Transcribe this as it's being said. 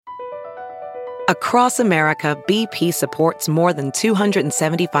Across America, BP supports more than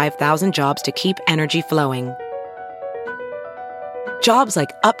 275,000 jobs to keep energy flowing. Jobs like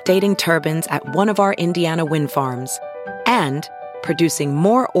updating turbines at one of our Indiana wind farms and producing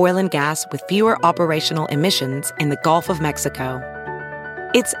more oil and gas with fewer operational emissions in the Gulf of Mexico.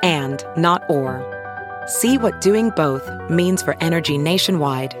 It's and, not or. See what doing both means for energy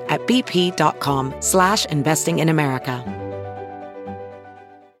nationwide at bp.com/investing in America.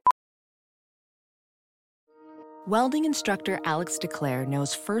 Welding instructor Alex DeClaire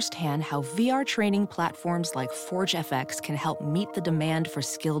knows firsthand how VR training platforms like ForgeFX can help meet the demand for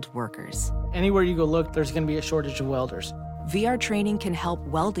skilled workers. Anywhere you go look, there's going to be a shortage of welders. VR training can help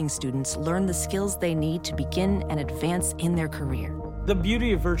welding students learn the skills they need to begin and advance in their career. The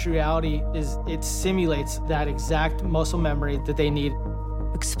beauty of virtual reality is it simulates that exact muscle memory that they need.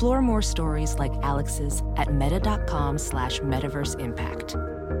 Explore more stories like Alex's at meta.com/metaverseimpact.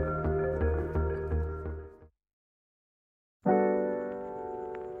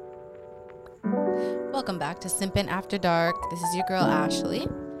 Welcome back to Simpin' After Dark. This is your girl, Ashley.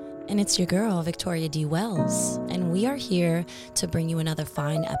 And it's your girl, Victoria D. Wells. And we are here to bring you another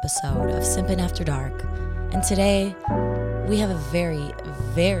fine episode of Simpin' After Dark. And today, we have a very,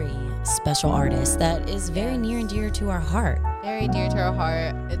 very special artist that is very near and dear to our heart. Very dear to our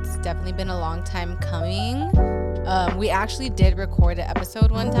heart. It's definitely been a long time coming. We actually did record an episode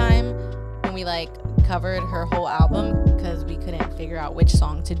one time when we covered her whole album because we couldn't figure out which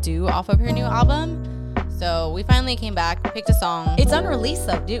song to do off of her new album. So we finally came back, picked a song. It's unreleased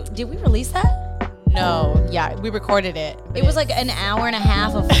though. Did we release that? No. Yeah, we recorded it. It was like an hour and a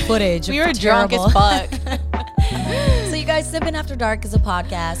half of footage. We were drunk as fuck. So you guys, Sippin' After Dark is a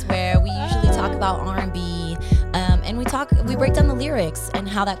podcast where we usually talk about R&B, and we break down the lyrics and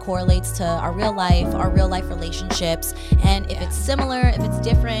how that correlates to our real life relationships, and if it's similar, if it's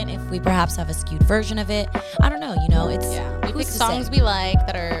different, if we perhaps have a skewed version of it. I don't know, it's we pick songs we like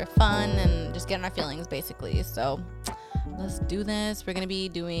that are fun and just get in our feelings basically. So let's do this. We're gonna be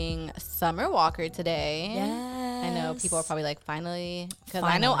doing Summer Walker today. Yes. I know people are probably like, finally, because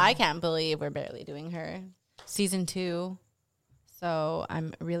I know I can't believe we're barely doing her season 2. So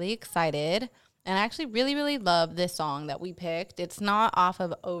I'm really excited. And I actually really, really love this song that we picked. It's not off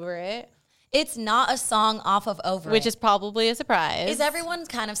of Over It. It's not a song off of Over It. Which is probably a surprise. Is everyone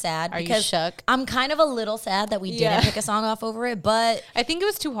kind of sad? Are you shook? I'm kind of a little sad that we didn't pick a song off Over It, but I think it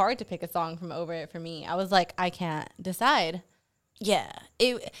was too hard to pick a song from Over It for me. I was like, I can't decide. Yeah.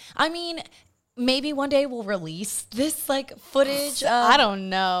 Maybe one day we'll release this footage. I don't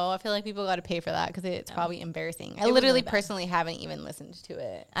know. I feel like people got to pay for that because it's probably embarrassing. I literally personally haven't even listened to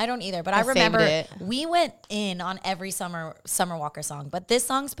it. I don't either, but I remember we went in on every Summer Walker song, but this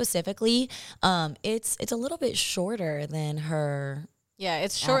song specifically, it's a little bit shorter than her. Yeah,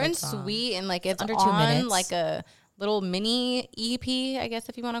 it's short and sweet, and it's under 2 on minutes. A little mini EP, I guess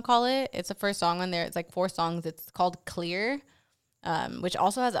if you want to call it. It's the first song on there. It's 4 songs. It's called Clear. Which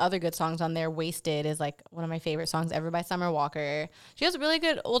also has other good songs on there. Wasted is one of my favorite songs ever by Summer Walker. She has really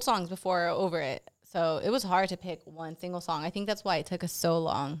good old songs before Over It. So it was hard to pick one single song. I think that's why it took us so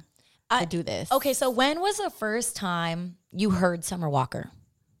long to do this. Okay, so when was the first time you heard Summer Walker?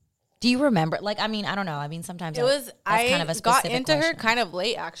 Do you remember? I don't know. Sometimes it was. I kind of a specific got into question. her kind of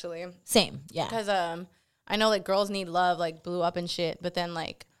late, actually. Same, yeah. Because I know Girls Need Love blew up and shit, but then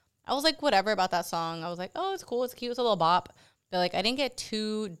I was whatever about that song. I was oh, it's cool, it's cute, it's a little bop. But I didn't get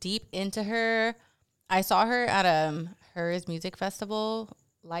too deep into her. I saw her at Hers Music Festival,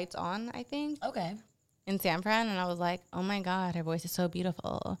 Lights On, I think. Okay. In San Fran, and I was like, oh my God, her voice is so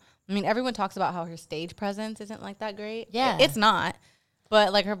beautiful. Everyone talks about how her stage presence isn't that great. Yeah. It's not.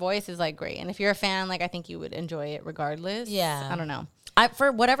 But her voice is great. And if you're a fan, I think you would enjoy it regardless. Yeah. I don't know.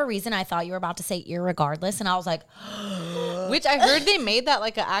 For whatever reason, I thought you were about to say irregardless, and I was like, which I heard they made that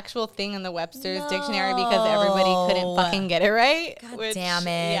an actual thing in the Webster's dictionary because everybody couldn't fucking get it right. God damn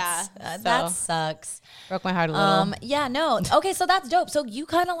it. Yeah. That sucks. Broke my heart a little. Yeah, no. Okay, so that's dope. So you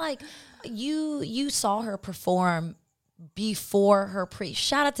kind of you saw her perform before her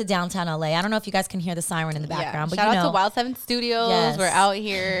shout out to downtown LA. I don't know if you guys can hear the siren in the background, but shout out to Wild 7 Studios. Yes. We're out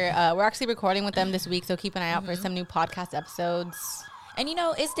here. We're actually recording with them this week, so keep an eye out for some new podcast episodes. And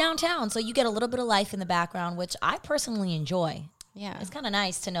it's downtown, so you get a little bit of life in the background, which I personally enjoy. Yeah. It's kind of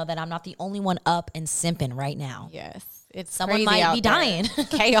nice to know that I'm not the only one up and simping right now. Yes. It's someone might be dying.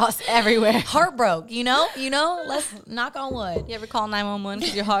 Chaos everywhere. Heartbroke, let's knock on wood. You ever call 911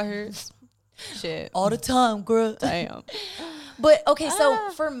 because your heart hurts? Shit. All the time, girl. Damn. But okay, so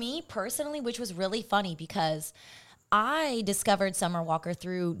for me personally, which was really funny because I discovered Summer Walker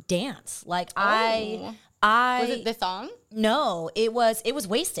through dance. Was it the song? No, it was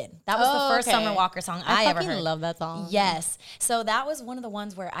Wasted. That was the first Summer Walker song I ever heard. I love that song. Yes. So that was one of the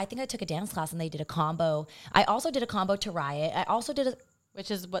ones where I think I took a dance class and they did a combo. I also did a combo to Riot. I also did which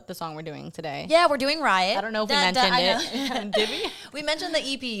is what the song we're doing today. Yeah, we're doing Riot. I don't know if we mentioned it. Did we? We mentioned the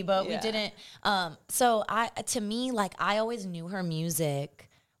EP, but we didn't. So to me, like, I always knew her music.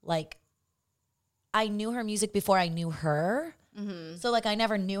 Like, I knew her music before I knew her. Mm-hmm. So, like, I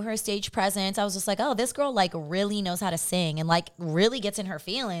never knew her stage presence. I was just like, oh, this girl, like, really knows how to sing and, like, really gets in her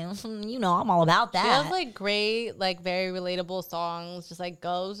feelings. You know, I'm all about that. She has, like, great, like, very relatable songs. Just, like,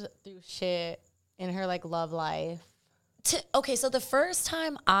 goes through shit in her, like, love life. Okay, so the first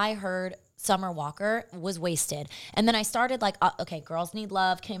time I heard Summer Walker was Wasted. And then I started, like, Girls Need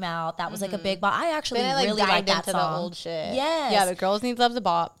Love came out. That was, like, a big bop. I actually really liked that into song. The old shit. Yes. Yeah, but Girls Need Love's a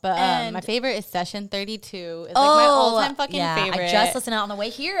bop. But my favorite is Session 32. It's, like, my all-time fucking favorite. I just listened out on the way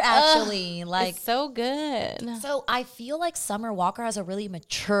here, actually. Like, it's so good. So I feel like Summer Walker has a really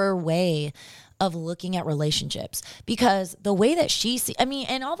mature way of looking at relationships, because the way that she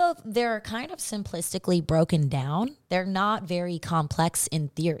and although they're kind of simplistically broken down, they're not very complex in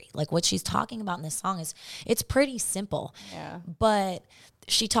theory. Like, what she's talking about in this song it's pretty simple. Yeah. But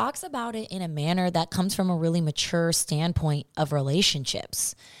she talks about it in a manner that comes from a really mature standpoint of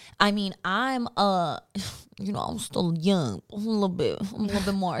relationships. I mean, I'm still young, I'm a little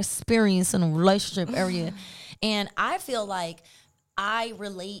bit more experienced in a relationship area. And I feel like I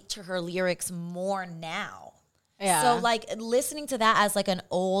relate to her lyrics more now. Yeah. So, like, listening to that as, like, an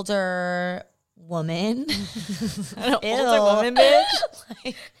older woman. An older woman,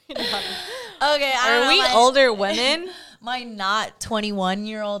 bitch? Okay, Are we older women? My not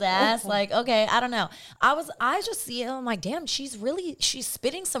 21-year-old ass. Like, okay, I don't know. I just see it. I'm like, damn, she's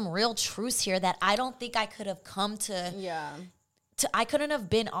spitting some real truths here that I don't think I could have come to. Yeah. I couldn't have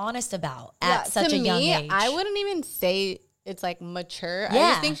been honest about at such a young age. I wouldn't even say it's, like, mature. I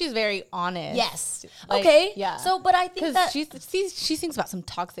just think she's very honest. Yes. Like, okay. Yeah. So, but I think that she sings about some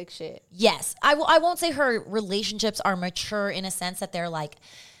toxic shit. Yes. I won't say her relationships are mature in a sense that they're, like,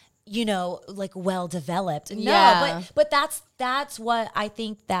 you know, like, well developed. No, but that's what I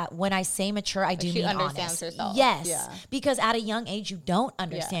think, that when I say mature, I do mean honest. She understands herself. Yes. Yeah. Because at a young age, you don't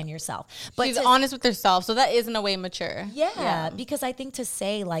understand yourself. But she's honest with herself, so that is in a way mature. Yeah. Because I think to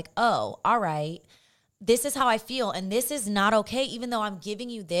say, like, oh, all right, this is how I feel, and this is not okay, even though I'm giving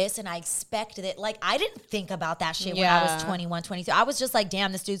you this and I expected it. Like, I didn't think about that shit when I was 21, 22. I was just like,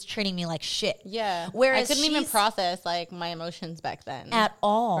 damn, this dude's treating me like shit. Yeah. Whereas I couldn't even process, like, my emotions back then. At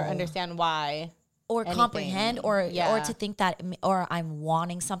all. Or understand why. Or comprehend, or to think that, or I'm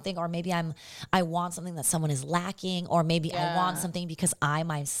wanting something, or maybe I want something that someone is lacking, or maybe I want something because I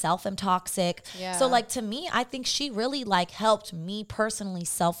myself am toxic. Yeah. So, like, to me, I think she really, like, helped me personally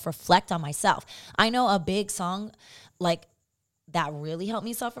self-reflect on myself. I know a big song, like, that really helped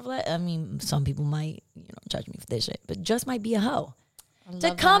me self-reflect. I mean, some people might, judge me for this shit, but Just Might Be a Hoe.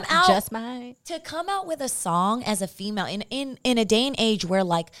 To come out with a song as a female in a day and age where,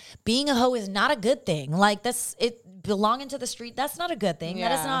 like, being a hoe is not a good thing. Like, belonging to the street, that's not a good thing. Yeah.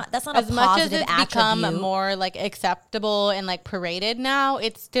 That's not as a positive attribute. As much as it's become more, like, acceptable and, like, paraded now,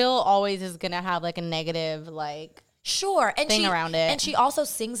 it still always is gonna have, like, a negative, like, sure, and thing around it. And she also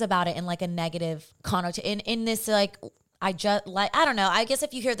sings about it in, like, a negative connotation in this, like, I just, like, I don't know. I guess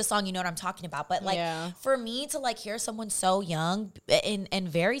if you hear the song, you know what I'm talking about. But, like, for me to, like, hear someone so young and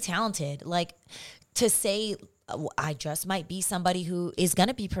very talented, like, to say I just might be somebody who is going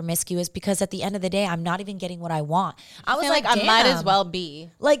to be promiscuous because at the end of the day, I'm not even getting what I want. I was like, I might as well be.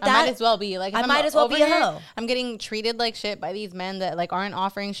 Like, that. I might as well be. Like, I might as well be a hoe. I'm getting treated like shit by these men that, like, aren't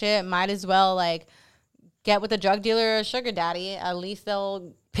offering shit. Might as well, like, get with a drug dealer or a sugar daddy. At least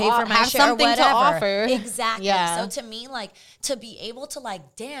they'll pay for my shit or whatever. To offer. Exactly. Yeah. So to me, like, to be able to,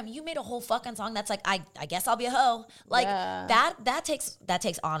 like, damn, you made a whole fucking song that's like, I guess I'll be a hoe. Like, that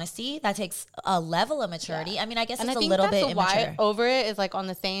takes honesty. That takes a level of maturity. Yeah. I mean, I guess it's a little bit immature. Why Over It is, like, on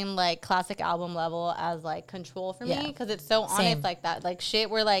the same, like, classic album level as, like, Control for me, because it's so honest like that. Like, shit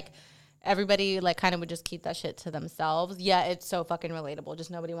where, like, everybody, like, kind of would just keep that shit to themselves. Yeah, it's so fucking relatable.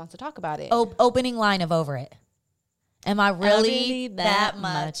 Just nobody wants to talk about it. Opening line of Over It. Am I really that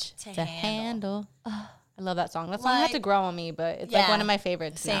much to handle? Oh, I love that song. That song had to grow on me, but it's like one of my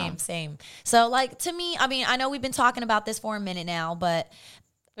favorites. Same. So, like, to me, I mean, I know we've been talking about this for a minute now, but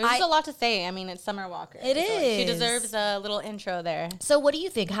there's a lot to say. I mean, it's Summer Walker. It is. She deserves a little intro there. So what do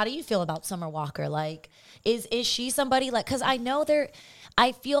you think? How do you feel about Summer Walker? Like, is she somebody, like, because I know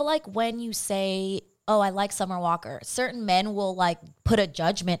I feel like when you say, oh, I like Summer Walker, certain men will, like, put a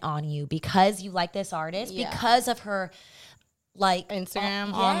judgment on you because you like this artist, because of her like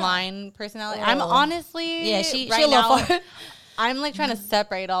Instagram online personality. Oh. I'm honestly she right a little now. far. I'm like trying to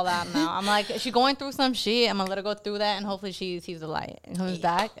separate all that now. I'm like, is she going through some shit? I'm gonna let her go through that, and hopefully she sees the light and comes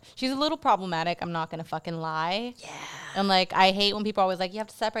back. She's a little problematic. I'm not gonna fucking lie. Yeah. And like, I hate when people are always like, you have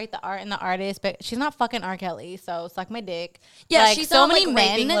to separate the art and the artist, but she's not fucking R. Kelly, so suck my dick. Yeah, like, she's so not many like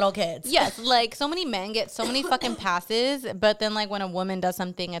men, raping little kids. Yes, like so many men get so many fucking passes, but then like when a woman does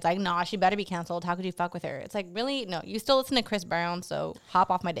something, it's like, nah, she better be canceled. How could you fuck with her? It's like, really? No, you still listen to Chris Brown, so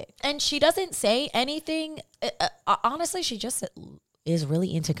hop off my dick. And she doesn't say anything. Honestly, she just is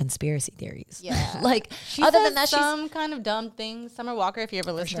really into conspiracy theories. Yeah. Like, She other says than that, some kind of dumb things. Summer Walker, if you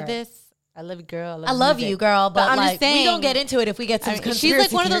ever listen to this, I love you, girl. I love you, girl. But I'm like, just saying, we don't get into it if we get some conspiracy she's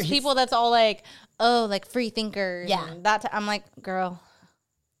like one of those theories. people that's all like, oh, like free thinkers. Yeah. And that I'm like, girl,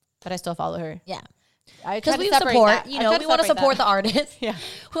 but I still follow her. Yeah. Because we support, we want to support the artist. Yeah.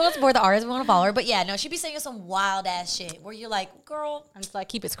 We want to support the artist. We want to follow her. But yeah, no, she be saying some wild ass shit where you're like, girl. I'm just like,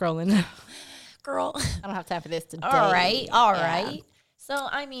 keep it scrolling. Girl. I don't have time for this today. All right. So,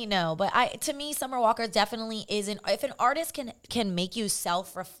 I mean, no, but to me, Summer Walker definitely isn't, if an artist can make you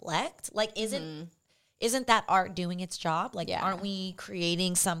self-reflect, like, isn't that art doing its job? Like, aren't we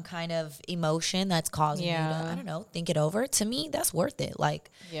creating some kind of emotion that's causing you to, I don't know, think it over? To me, that's worth it. Like,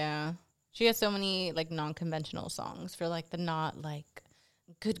 yeah. She has so many, like, non-conventional songs for, like, the not, like,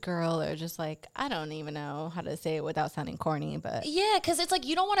 good girl or just, like, I don't even know how to say it without sounding corny, but. Yeah, because it's, like,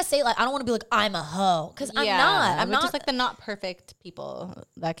 you don't want to say, like, I don't want to be like, I'm a hoe. Because I'm not. I'm not. Just, like, the not perfect people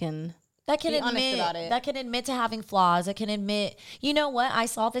that can be honest about it. That can admit to having flaws. That can admit, you know what? I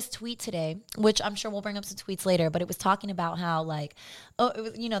saw this tweet today, which I'm sure we'll bring up some tweets later, but it was talking about how, like,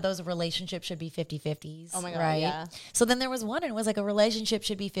 those relationships should be 50-50s. Oh my God, right? Yeah. So then there was one, and it was like, a relationship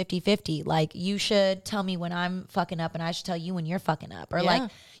should be 50-50. Like, you should tell me when I'm fucking up, and I should tell you when you're fucking up. Or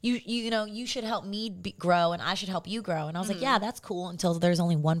like, you should help me grow, and I should help you grow. And I was like, yeah, that's cool until there's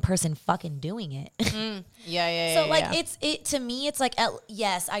only one person fucking doing it. Yeah. So like, to me, it's like,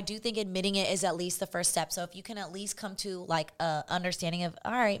 yes, I do think admitting it is at least the first step. So if you can at least come to like a understanding of,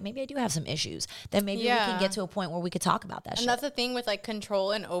 all right, maybe I do have some issues, then maybe we can get to a point where we could talk about that. And that's the thing with like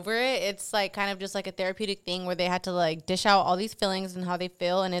control and over it. It's like kind of just like a therapeutic thing where they had to like dish out all these feelings and how they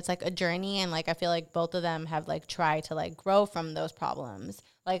feel, and it's like a journey. And like I feel like both of them have like tried to like grow from those problems.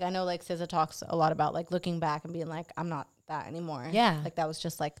 Like I know like SZA talks a lot about like looking back and being like, I'm not that anymore. Yeah, like that was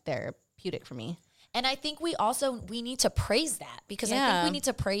just like therapeutic for me. And I think we need to praise that, because I think we need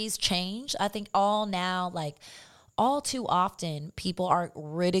to praise change. I think all too often people are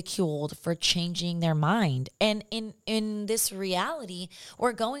ridiculed for changing their mind. And in this reality,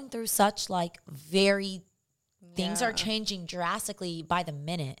 we're going through such like things are changing drastically by the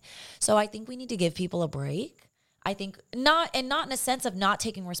minute. So I think we need to give people a break. I think not in a sense of not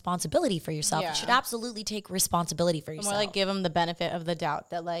taking responsibility for yourself. You should absolutely take responsibility for yourself. More like give them the benefit of the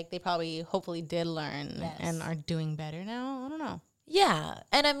doubt that like they probably hopefully did learn and are doing better now. I don't know. Yeah.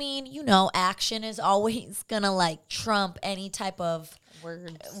 And I mean, action is always going to like trump any type of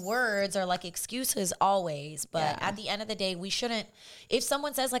words or like excuses always. But at the end of the day, we shouldn't, if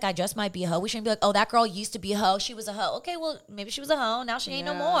someone says like, I just might be a hoe, we shouldn't be like, oh, that girl used to be a hoe. She was a hoe. Okay, well, maybe she was a hoe. Now she ain't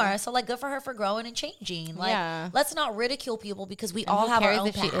no more. So like, good for her for growing and changing. Like, let's not ridicule people, because we all have our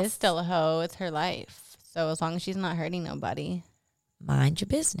own past. If she is still a hoe, it's her life. So as long as she's not hurting nobody. Mind your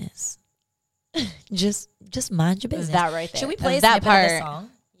business. just mind your business. That right there. Should we play a snippet of this song?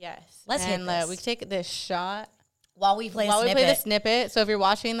 Yes. Let's hit this. We take this shot. While we play the snippet. So if you're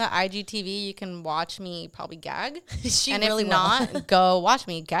watching the IGTV, you can watch me probably gag. And really if not, go watch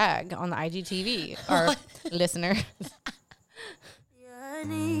me gag on the IGTV. Our listener.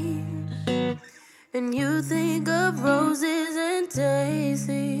 And you think of roses and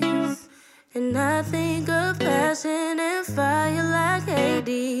daisies, and I think of passion and fire like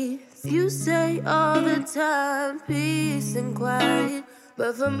Hades. You say all the time, peace and quiet,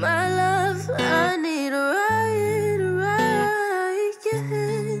 but for my love, I need a riot,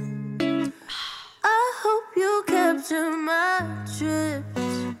 yeah. I hope you capture my drift.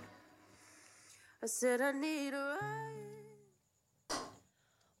 I said I need a riot.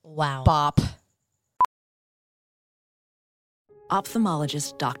 Wow. Bop.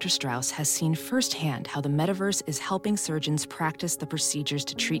 Ophthalmologist Dr. Strauss has seen firsthand how the metaverse is helping surgeons practice the procedures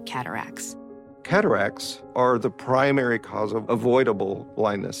to treat cataracts. Cataracts are the primary cause of avoidable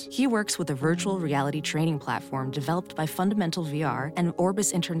blindness. He works with a virtual reality training platform developed by Fundamental VR and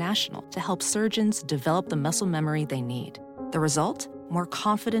Orbis International to help surgeons develop the muscle memory they need. The result? More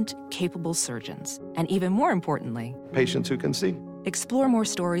confident, capable surgeons. And even more importantly, patients who can see. Explore more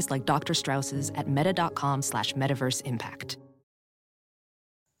stories like Dr. Strauss's at meta.com/metaverseimpact.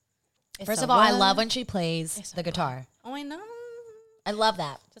 First of all, I love when she plays the guitar. Oh, I know. I love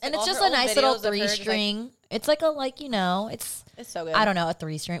that. Just and like it's all just her a old nice little videos of her just, 3-string. It's like a it's so good. I don't know, a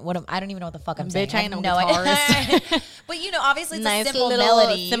 3-string. I don't even know what the fuck I'm saying. Bitch, I ain't no no guitarist. But obviously it's Nice a simple little,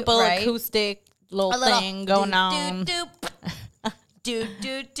 melody, simple right? acoustic little thing going on. Do.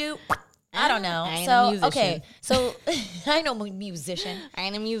 I don't know. I ain't a So musician. okay, so I know musician. I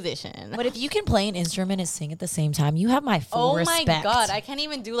ain't a musician. But if you can play an instrument and sing at the same time, you have my full respect. Oh my God, I can't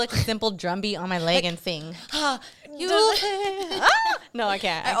even do like a simple drum beat on my leg and sing. No, I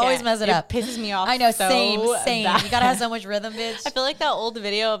can't. I always mess it up. It pisses me off. I know, so same. bad. You gotta have so much rhythm, bitch. I feel like that old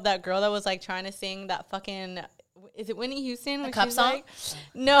video of that girl that was like trying to sing that fucking, is it Whitney Houston? A cup song? Like,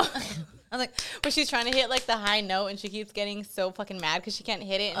 no. I was like, where she's trying to hit like the high note and she keeps getting so fucking mad because she can't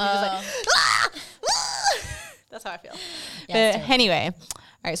hit it. And she's just like, that's how I feel. Yeah, But anyway. All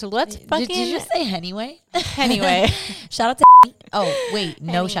right, so let's fucking. did you just say anyway? Anyway. Shout out to. Oh wait,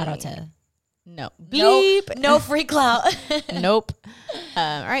 no shout out to. No. Bleep. No free clout. Nope.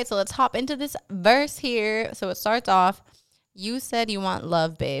 All right, so let's hop into this verse here. So it starts off, you said you want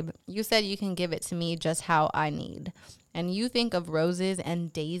love, babe. You said you can give it to me just how I need. And you think of roses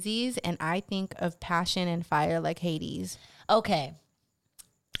and daisies, and I think of passion and fire like Hades. Okay.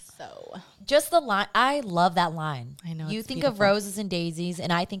 So Just the line. I love that line. I know, You it's think beautiful. of roses and daisies,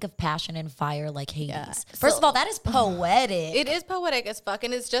 and I think of passion and fire like Hades. Yeah. First So- of all, that is poetic. it is poetic as fuck,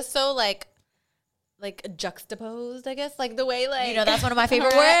 and it's just so like juxtaposed, I guess. Like the way like That's one of my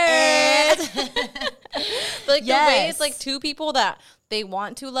favorite Right. words. Like the way Yes. it's like two people that they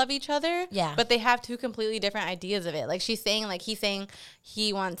want to love each other, Yeah. but they have two completely different ideas of it. Like he's saying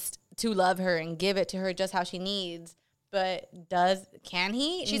he wants to love her and give it to her just how she needs, but can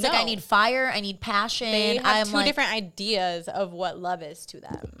he? She's No. like, I need fire, I need passion. They have I'm two like, different ideas of what love is to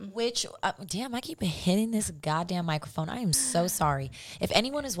them. Which, damn, I keep hitting this goddamn microphone. I am so sorry. If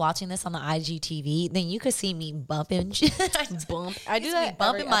anyone is watching this on the IGTV, then you could see me bumping. Bump. I do Used to be that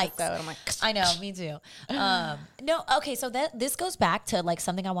bumping every mics. episode. I'm like, I know, me too. No, okay, so this goes back to like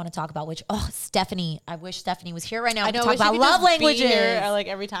something I want to talk about, which Stephanie, I wish Stephanie was here right now. I We know. talk wish you about could love just be languages. here, like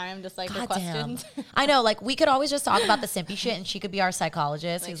every time, just like her Goddamn. questions. I know, like we could always just talk about the simpy shit, and she could be our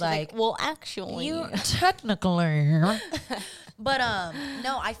psychologist. Who's She's like, well, actually, you technically, but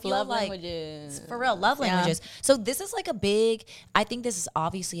no, I feel love like languages for real love Yeah. languages. So this is like a big. I think this is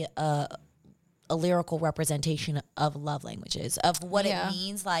obviously a lyrical representation of love languages of what Yeah. it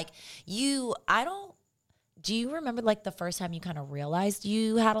means. Like do you remember like the first time you kind of realized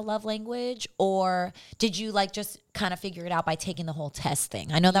you had a love language, or did you like just kind of figure it out by taking the whole test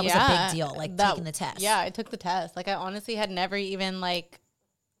thing? I know that was a big deal, like taking the test. Yeah, I took the test. Like I honestly had never even like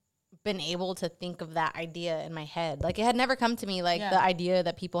been able to think of that idea in my head. Like it had never come to me, like the idea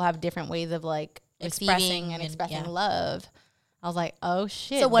that people have different ways of like Expressing receiving and and- expressing yeah. love. I was like, oh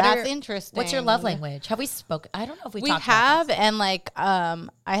shit, So that's interesting. What's your love language? Have we spoken? I don't know if we We talked about have, this. and like I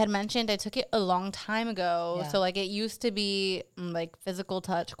had mentioned I took it a long time ago. Yeah. So like it used to be like physical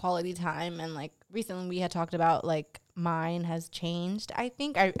touch, quality time, and like recently we had talked about like mine has changed. I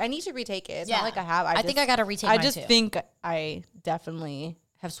think I need to retake it. It's not like I have. I think I got to retake I mine just too. think I definitely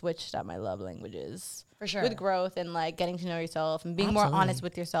have switched up my love languages. For sure. With growth and like getting to know yourself and being more honest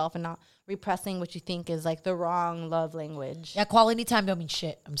with yourself and not repressing what you think is like the wrong love language. Yeah, quality time don't mean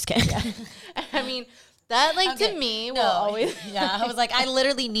shit. I'm just kidding. I mean, that like Okay. to me No, will always. yeah, I was like, I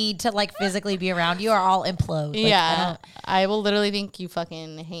literally need to like physically be around you or I'll implode. Like, Yeah, I will literally think you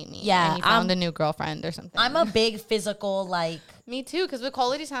fucking hate me. Yeah, and you found a new girlfriend or something. I'm a big physical like. me too, because with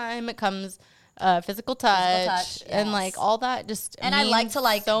quality time it comes physical touch, and like yes. all that. Just And I like means to,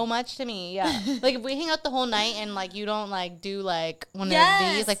 like- so much to me. Yeah, like if we hang out the whole night and like you don't like do like one of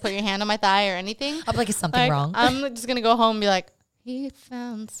Yes. these, like put your hand on my thigh or anything. I'm like, is something Like, wrong? I'm just gonna go home and be like, he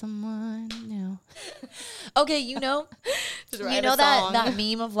found someone new. Okay, you know Just write a that song.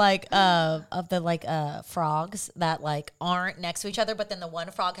 meme of like of the like frogs that like aren't next to each other, but then the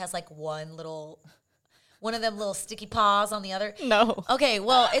one frog has like one of them little sticky paws on the other. No. Okay,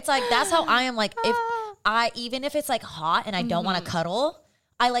 well, it's like that's how I am. Like even if it's like hot and I don't want to cuddle,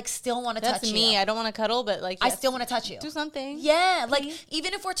 I like still want to touch That's me. you. I don't want to cuddle, but like I yes, still want to touch you. do something. Yeah, like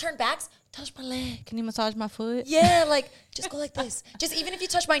even if we're turned backs, touch my leg. Can you massage my foot? Yeah, like just go like this. Just even if you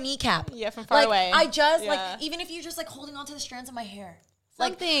touch my kneecap. Yeah, from far like, away. I just Yeah. like even if you're just like holding on to the strands of my hair.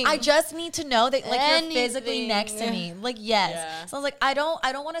 Something. Like I just need to know that like you're physically Anything. next to me. Like yes. Yeah. So I was like I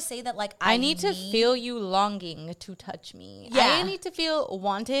don't want to say that like I need to feel you longing to touch me. Yeah. I need to feel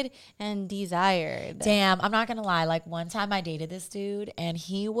wanted and desired. Damn, I'm not gonna lie. Like one time I dated this dude and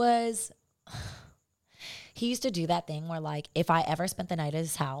he used to do that thing where like if I ever spent the night at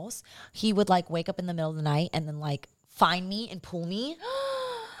his house, he would like wake up in the middle of the night and then like find me and pull me.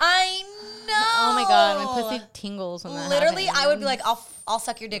 I Oh my God, my pussy tingles when that Literally, happens. I would be like, I'll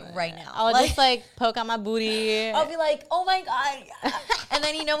suck your dick right now. I'll just like poke out my booty. I'll be like, oh my God. Yeah. And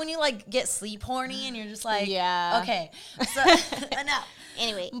then, when you like get sleep horny and you're just like, yeah. Okay. So, enough.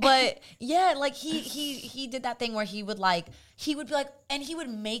 Anyway. But yeah, like he did that thing where he would be like, and he would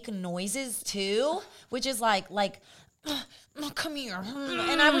make noises too, which is like, come here.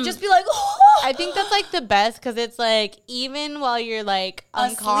 And I would just be like, oh. I think that's like the best because it's like even while you're like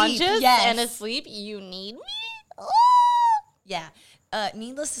unconscious and asleep, you need me. Oh. Yeah.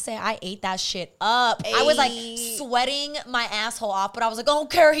 Needless to say, I ate that shit up. I was like sweating my asshole off, but I was like, I don't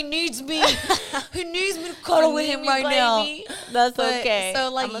care. He needs me. He needs me to cuddle with him right now. That's okay.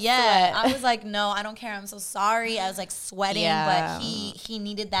 So like, yeah, I was like, no, I don't care. I'm so sorry. I was like sweating, but he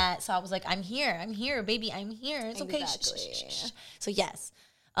needed that. So I was like, I'm here, baby. I'm here. It's okay. Exactly. So yes.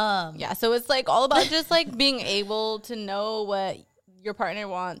 Yeah. So it's like all about just like being able to know what your partner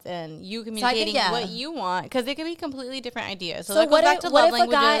wants and you communicating what you want, because it can be completely different ideas. So what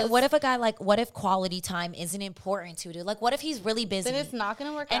if quality time isn't important to you? Like, what if he's really busy? Then it's not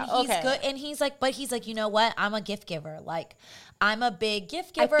gonna work and out. He's good, and he's like, you know what? I'm a gift giver. Like, I'm a big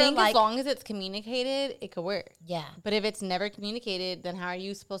gift giver. I think like, as long as it's communicated, it could work. Yeah. But if it's never communicated, then how are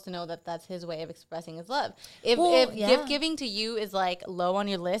you supposed to know that that's his way of expressing his love? If gift giving to you is like low on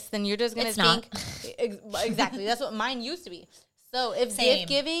your list, then you're just gonna think exactly. That's what mine used to be. So if gift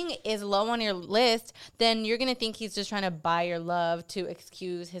giving is low on your list, then you're going to think he's just trying to buy your love to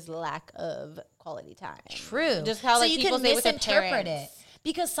excuse his lack of quality time. True. Just how like you people can say with their misinterpret parents. it.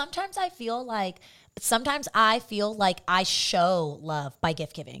 Because sometimes I feel like I show love by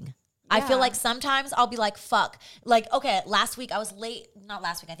gift giving. I feel like sometimes I'll be like, fuck. Like, okay, last week I was late. Not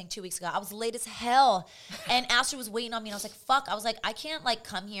last week, I think 2 weeks ago. I was late as hell. And Ashley was waiting on me. And I was like, fuck. I was like, I can't like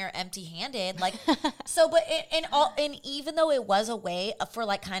come here empty handed. Like, so, but and even though it was a way for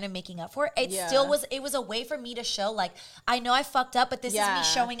like kind of making up for it, it was a way for me to show like, I know I fucked up, but this is me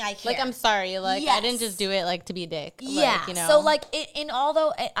showing I care. Like, I'm sorry. Like, I didn't just do it like to be a dick. Yeah. Like, you know? So like,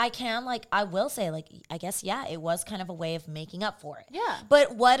 although I will say like, I guess, it was kind of a way of making up for it. Yeah.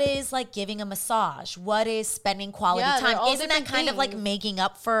 But what is like giving a massage? What is spending quality time? Isn't that kind of like making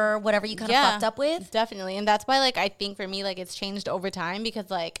up for whatever you kind of fucked up with? Definitely. And that's why like I think for me like it's changed over time, because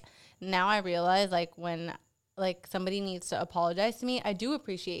like now I realize like when like somebody needs to apologize to me, I do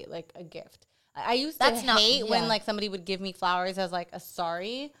appreciate like a gift. I used to hate when like somebody would give me flowers as like a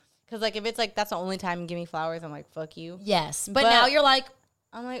sorry, because like if it's like that's the only time you give me flowers, I'm like, fuck you. Yes. But now you're like,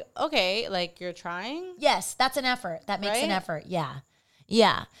 I'm like, okay, like you're trying. Yes, that's an effort. That makes an effort. Yeah.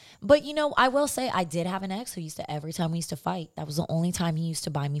 Yeah. But, I will say I did have an ex who used to, every time we used to fight, that was the only time he used to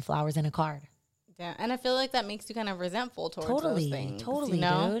buy me flowers and a card. Yeah. And I feel like that makes you kind of resentful towards those things. Totally,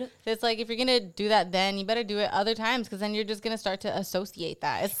 dude. So it's like, if you're going to do that, then you better do it other times, because then you're just going to start to associate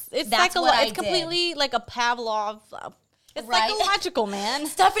that. It's completely like a Pavlov. It's psychological, man.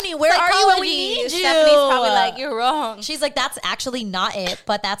 Stephanie, where are you when we need you? Stephanie's probably like, you're wrong. She's like, that's actually not it,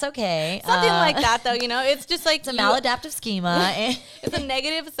 but that's okay. Something like that, though, It's just like... It's a maladaptive schema. It's a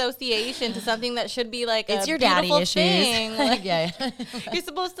negative association to something that should be like it's a your daddy issues. Thing. Like, yeah. You're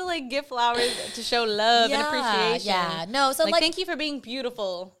supposed to like give flowers to show love and appreciation. Yeah, no, so like thank you for being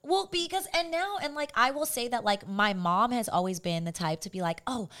beautiful. Well, because, and I will say that like my mom has always been the type to be like,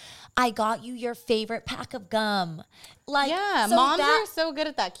 oh, I got you your favorite pack of gum. Like, yeah, so moms are so good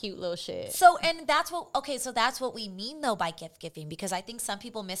at that cute little shit. So, and that's what we mean though by gift giving, because I think some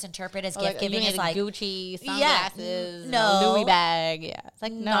people misinterpret as gift giving as like Gucci sunglasses, Louis bag. Yeah, it's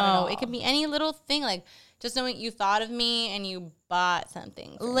like no, it could be any little thing. Like just knowing you thought of me and you bought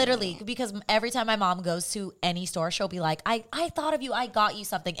something. Literally, because every time my mom goes to any store, she'll be like, I thought of you, I got you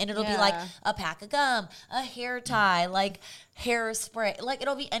something. And it'll be like a pack of gum, a hair tie, like hairspray. Like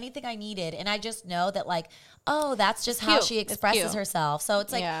it'll be anything I needed. And I just know that like, oh, that's just how she expresses herself. So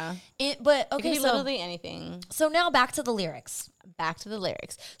it's like, but okay, it could be literally anything. So now back to the lyrics.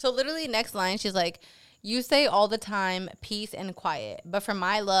 So literally next line, she's like, you say all the time, peace and quiet, but for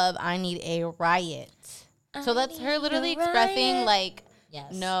my love, I need a riot. So that's her literally expressing like,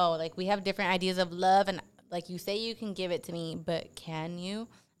 no, like we have different ideas of love, and like you say you can give it to me, but can you?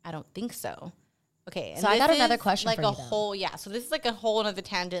 I don't think so. Okay, and so I got another question like for you. Like a whole, so this is like a whole other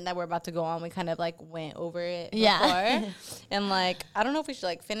tangent that we're about to go on. We kind of like went over it before. And like, I don't know if we should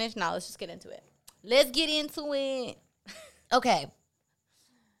like finish. Now let's just get into it. Let's get into it. Okay.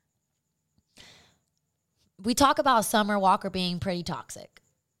 We talk about Summer Walker being pretty toxic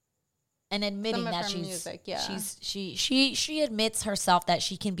and admitting that she admits herself that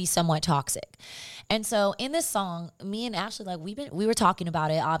she can be somewhat toxic. And so in this song, me and Ashley, like we were talking about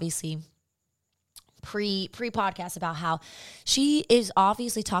it, obviously pre-podcast about how she is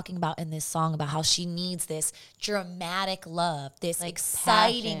obviously talking about in this song about how she needs this dramatic love, this like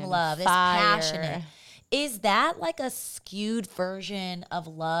exciting passion, love, this fire. passionate. Is that like a skewed version of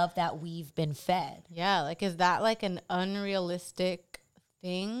love that we've been fed? Yeah, like is that like an unrealistic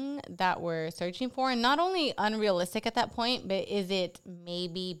thing that we're searching for? And not only unrealistic at that point, but is it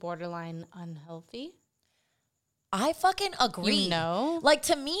maybe borderline unhealthy? I fucking agree. You know? Like,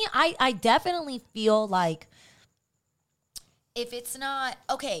 to me, I definitely feel like if it's not,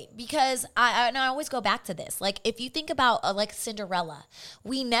 okay, because and I always go back to this. Like, if you think about, like, Cinderella,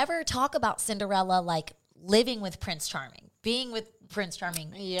 we never talk about Cinderella, like, living with Prince Charming, being with Prince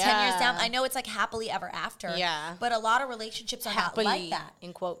Charming 10 years down. I know it's, like, happily ever after. Yeah. But a lot of relationships are Happily, not like that.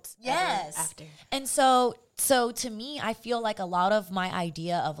 in quotes. Yes. Ever after. And so to me, I feel like a lot of my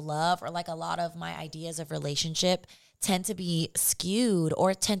idea of love or like a lot of my ideas of relationship tend to be skewed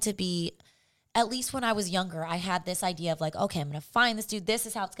or tend to be, at least when I was younger, I had this idea of like, okay, I'm going to find this dude. This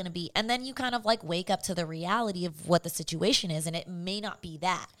is how it's going to be. And then you kind of like wake up to the reality of what the situation is, and it may not be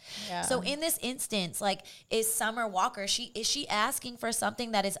that. Yeah. So in this instance, like, is Summer Walker, is she asking for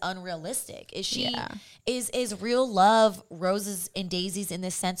something that is unrealistic? Is she, is real love roses and daisies in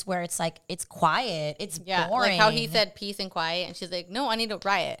this sense where it's like, it's quiet, it's boring. Like how he said peace and quiet, and she's like, no, I need a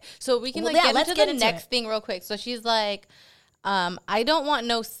riot. So we can let's get get into the into next it. thing real quick. So she's like, I don't want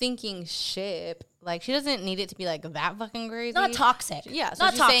no sinking ship. Like, she doesn't need it to be like that fucking crazy. Not toxic. Yeah, so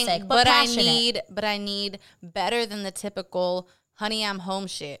not she's toxic, saying, but passionate. I need better than the typical honey, I'm home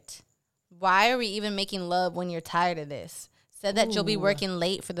shit. Why are we even making love when you're tired of this? Said that you'll be working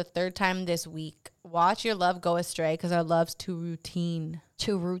late for the 3rd time this week. Watch your love go astray because our love's too routine.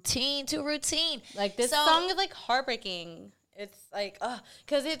 Too routine. Like, this song is like heartbreaking. It's like,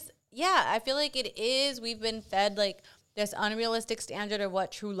 because I feel like it is. We've been fed like this unrealistic standard of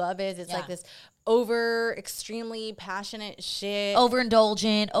what true love is. It's like this extremely passionate shit.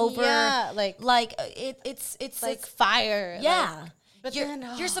 Overindulgent, it's like fire. Yeah. Like, but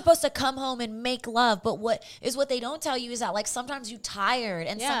you're supposed to come home and make love, but what they don't tell you is that like sometimes you're tired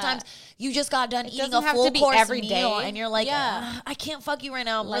and sometimes you just got done eating a full course every meal and you're like, I can't fuck you right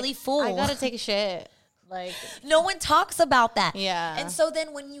now. I'm like, really full. I gotta take a shit. Like, no one talks about that. Yeah. And so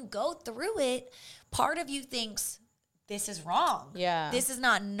then when you go through it, part of you thinks, this is wrong. Yeah. This is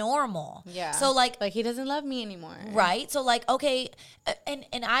not normal. Yeah. So like he doesn't love me anymore. Right. So like, okay. And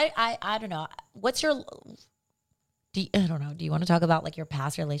I don't know. What's your, I don't know. Do you want to talk about like your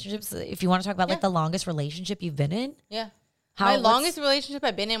past relationships? If you want to talk about like the longest relationship you've been in? Yeah. My longest relationship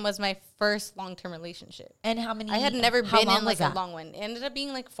I've been in was my first long-term relationship. And how many? I had never been in like that? a long one. It ended up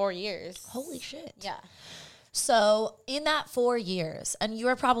being like 4 years. Holy shit. Yeah. So in that 4 years, and you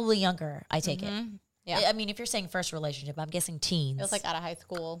were probably younger, I take it. Yeah. I mean, if you're saying first relationship, I'm guessing teens. It was like out of high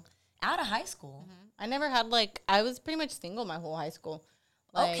school. Out of high school? I never had like, I was pretty much single my whole high school.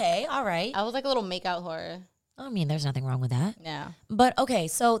 Like, okay, all right. I was like a little makeout whore. I mean, there's nothing wrong with that. Yeah. But okay,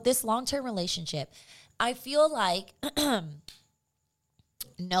 so this long-term relationship, I feel like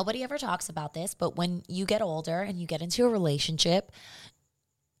nobody ever talks about this, but when you get older and you get into a relationship,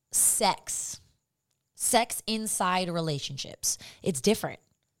 sex inside relationships, it's different.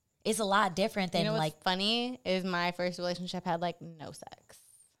 It's a lot different than, you know, what's like, funny is my first relationship had like no sex.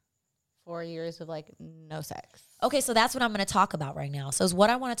 4 years of like no sex. Okay, so that's what I'm going to talk about right now. So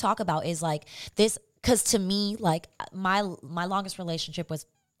what I want to talk about is like this, because to me, like my longest relationship was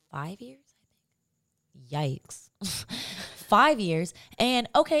 5 years. Yikes. 5 years. And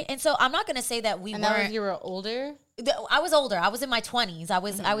okay, and so I'm not going to say that we and weren't. that was, you were older? I was older. I was in my 20s. I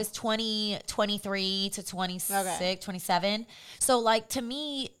was 20, 23 to 26, 27. So like to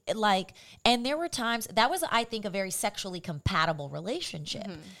me, like, and there were times that was, I think, a very sexually compatible relationship.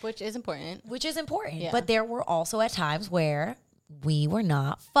 Which is important. Yeah. But there were also at times where we were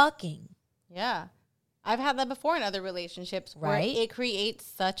not fucking. Yeah. I've had that before in other relationships where Right? it creates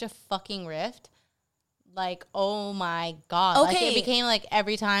such a fucking rift. Like, oh my God. Okay. Like, it became like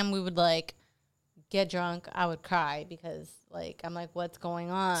every time we would like get drunk, I would cry because like, I'm like, what's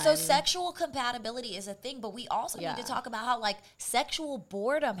going on? So sexual compatibility is a thing, but we also need to talk about how like sexual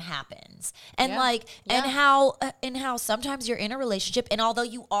boredom happens and and how sometimes you're in a relationship and although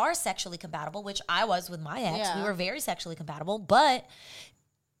you are sexually compatible, which I was with my ex, we were very sexually compatible, but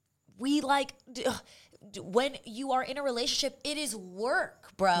we like when you are in a relationship, it is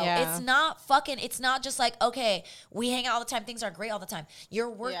work, bro. Yeah. It's not fucking, it's not just like, okay, we hang out all the time, things are great all the time.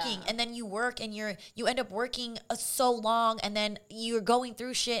 You're working and then you work and you end up working so long and then you're going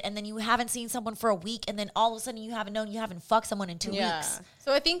through shit and then you haven't seen someone for a week and then all of a sudden you haven't fucked someone in 2 weeks.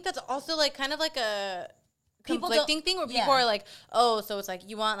 So I think that's also like kind of like a conflicting thing where people are like, oh, so it's like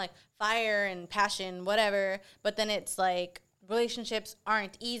you want like fire and passion, whatever, but then it's like relationships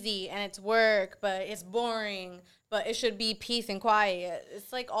aren't easy and it's work, but it's boring, but it should be peace and quiet.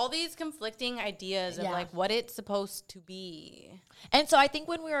 It's like all these conflicting ideas of like what it's supposed to be. And so I think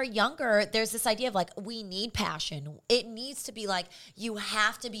when we were younger, there's this idea of like, we need passion. It needs to be like, you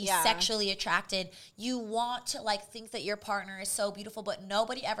have to be sexually attracted. You want to like think that your partner is so beautiful, but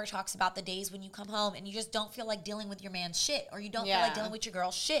nobody ever talks about the days when you come home and you just don't feel like dealing with your man's shit, or you don't feel like dealing with your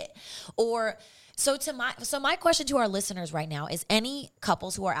girl's shit. Or so my question to our listeners right now is, any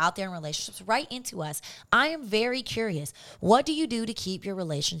couples who are out there in relationships, write into us. I am very curious. What do you do to keep your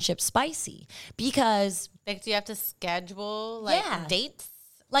relationship spicy? Because like, do you have to schedule like dates?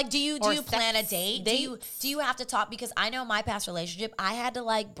 Like, do you plan a date? Do you have to talk? Because I know my past relationship, I had to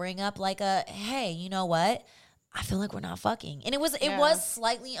like bring up like hey, you know what? I feel like we're not fucking. And it was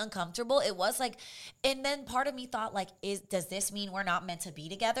slightly uncomfortable. It was like, and then part of me thought like, does this mean we're not meant to be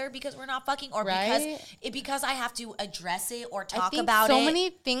together because we're not fucking? Or because I have to address it or talk about it? So many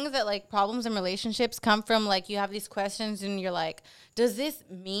things that like problems in relationships come from like, you have these questions and you're like, does this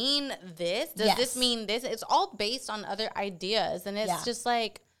mean this? Does this mean this? It's all based on other ideas. And it's just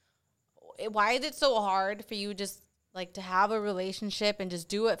like, why is it so hard for you just like to have a relationship and just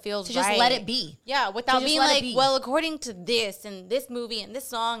do what feels right? To just let it be. Yeah, without being like, well, according to this and this movie and this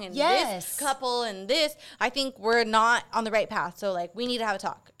song and this couple and this, I think we're not on the right path. So like, we need to have a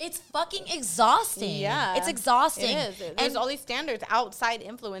talk. It's fucking exhausting. Yeah. It's exhausting. It is. There's all these standards, outside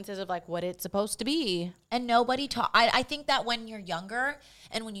influences of like what it's supposed to be. And nobody I think that when you're younger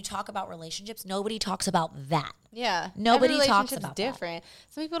and when you talk about relationships, nobody talks about that. Yeah. Nobody talks about different.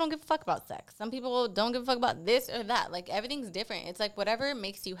 That. Some people don't give a fuck about sex. Some people don't give a fuck about this or that. Like, everything's different. It's like whatever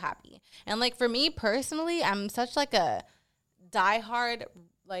makes you happy. And like, for me personally, I'm such like a diehard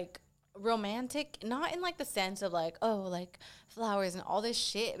like romantic, not in like the sense of like, oh, like flowers and all this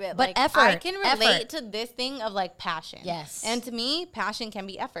shit, but like effort, I can relate to this thing of like passion. Yes. And to me, passion can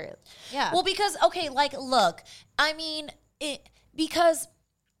be effort. Yeah. Well, because okay, like look, I mean because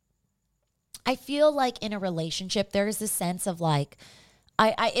I feel like in a relationship there's this sense of like,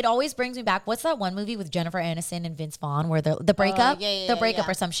 it always brings me back. What's that one movie with Jennifer Aniston and Vince Vaughn where the breakup, the breakup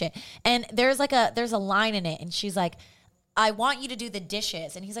or some shit? And there's a line in it, and she's like, I want you to do the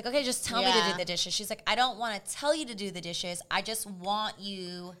dishes. And he's like, okay, just tell me to do the dishes. She's like, I don't want to tell you to do the dishes. I just want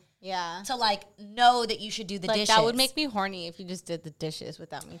you to like know that you should do the dishes. That would make me horny if you just did the dishes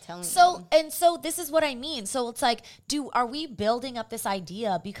without me telling you. So this is what I mean. So it's like, are we building up this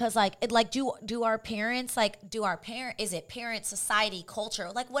idea because like do our parents is it parents, society, culture,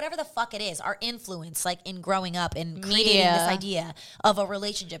 like whatever the fuck it is, our influence like in growing up and creating this idea of a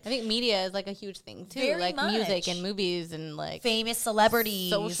relationship. I think media is like a huge thing too. Very like much. Music and movies and like famous celebrities,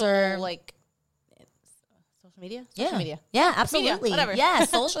 social like media? Social media. Yeah, absolutely. Media, whatever. Yeah,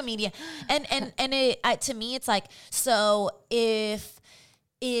 social media. And it to me, it's like, so if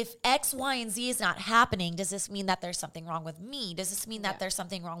X, Y, and Z is not happening, does this mean that there's something wrong with me? Does this mean that there's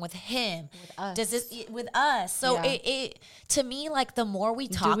something wrong with him? With us? So it to me, like the more we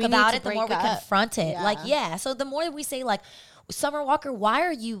talk about it, the more we confront it. Yeah. Like, so the more we say like, Summer Walker, why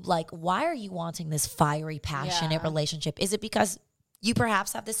are you wanting this fiery, passionate relationship? Is it because you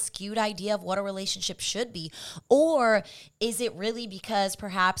perhaps have this skewed idea of what a relationship should be? Or is it really because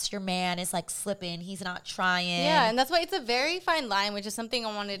perhaps your man is like slipping, he's not trying? Yeah, and that's why it's a very fine line, which is something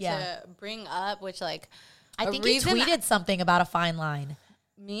I wanted to bring up, which like, I think you tweeted something about a fine line.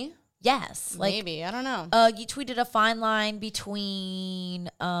 Me? Yes. Like, maybe. I don't know. You tweeted a fine line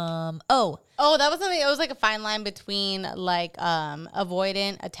between, that was something. It was like a fine line between like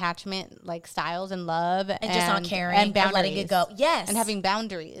avoidant attachment, like styles and love, and just not caring and boundaries, letting it go. Yes, and having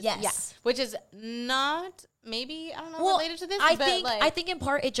boundaries. Yes, yeah. Which is not maybe related to this. I think in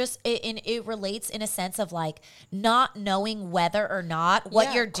part it relates in a sense of like not knowing whether or not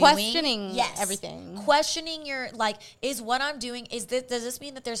what you're doing, questioning everything, questioning your like, is what I'm doing, does this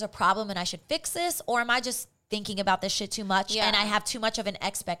mean that there's a problem and I should fix this, or am I just thinking about this shit too much and I have too much of an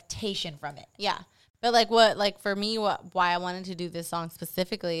expectation from it? Yeah. But like for me, why I wanted to do this song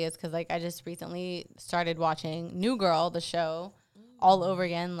specifically is because like I just recently started watching New Girl, the show, all over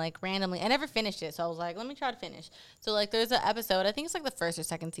again, like randomly. I never finished it, so I was like, let me try to finish. So like there's an episode, I think it's like the first or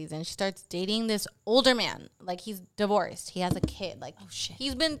second season, she starts dating this older man. Like he's divorced, he has a kid, like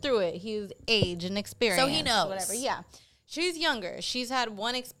he's been through it, he's age and experience, so he knows whatever. She's younger. She's had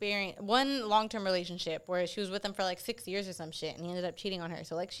one long-term relationship where she was with him for like 6 years or some shit, and he ended up cheating on her.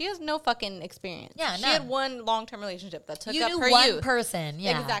 So like she has no fucking experience. Yeah, she had one long-term relationship that took up her one youth. Person.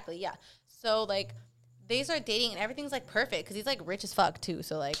 Yeah, exactly. Yeah. So like they start dating, and everything's like perfect because he's like rich as fuck too.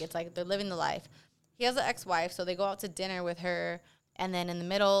 So like it's like they're living the life. he has an ex-wife, so they go out to dinner with her, and then in the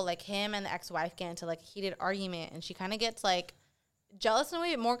middle, like, him and the ex-wife get into, like, a heated argument, and she kind of gets, like, jealous in a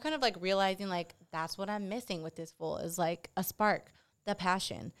way, more kind of, like, realizing, like, that's what I'm missing with this fool, is, like, a spark, the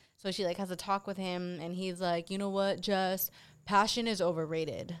passion. So she, like, has a talk with him, and he's like, you know what, Jess, passion is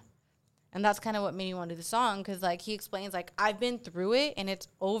overrated. And that's kind of what made me want to do the song, because, like, he explains, like, I've been through it, and it's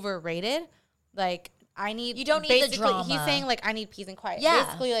overrated. Like, I need... You don't need the drama. He's saying, like, I need peace and quiet. Yeah.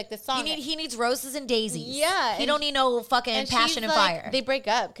 Basically, like, this song... He needs roses and daisies. Yeah. He don't need no fucking passion and fire. They break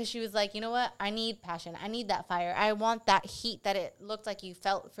up, because she was like, you know what? I need passion. I need that fire. I want that heat that it looked like you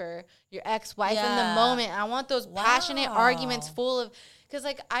felt for your ex-wife in the moment. I want those passionate arguments full of... Because,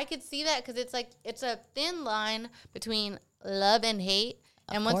 like, I could see that, because it's, like, it's a thin line between love and hate.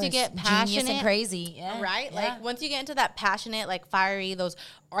 And once you get passionate, genius and crazy, right? Yeah. Like, once you get into that passionate, like, fiery, those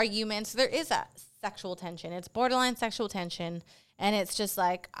arguments, there is that sexual tension. It's borderline sexual tension. And it's just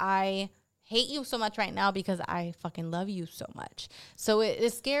like, I hate you so much right now because I fucking love you so much. So it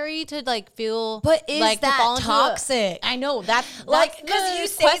is scary to, like, feel... But is like that toxic? I know. That's like, because you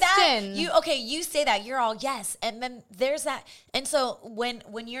say question. that. You say that. You're all, yes. And then there's that. And so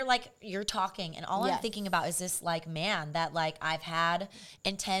when you're, like, you're talking, and all I'm thinking about is this, like, man that, like, I've had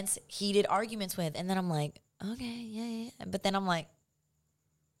intense, heated arguments with. And then I'm like, okay, yeah. But then I'm like,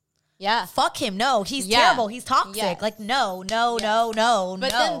 yeah. Fuck him. No, he's terrible. He's toxic. Yes. Like, no.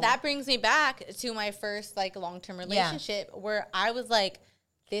 But then that brings me back to my first, like, long-term relationship where I was like,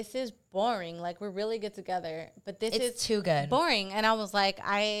 this is boring. Like, we're really good together, but this is too good. Boring. And I was like,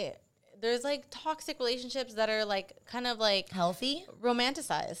 there's, like, toxic relationships that are, like, kind of, like, healthy,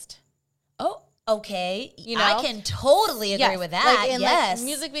 romanticized. Oh, okay. You know? I can totally agree with that. Like, in, like,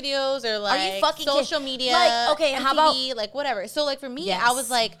 music videos or, like, are you fucking social media. Like, okay, MTV, how about, like, whatever. So, like, for me, I was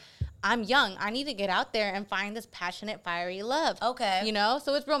like, I'm young. I need to get out there and find this passionate, fiery love. Okay. You know?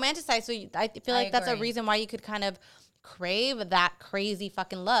 So it's romanticized. So I feel like that's a reason why you could kind of crave that crazy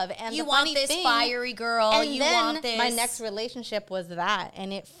fucking love. And you want this fiery girl. And you then want this. My next relationship was that.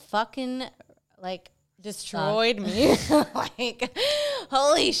 And it fucking, like, destroyed me. Like,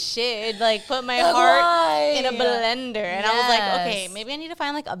 holy shit. Like, put my heart in a blender. And I was like, okay, maybe I need to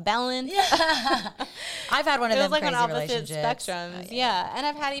find, like, a balance. I've had one of them like crazy on opposite relationships. spectrums. Yeah. And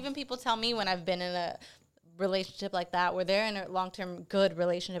I've had even people tell me when I've been in a relationship like that, where they're in a long-term good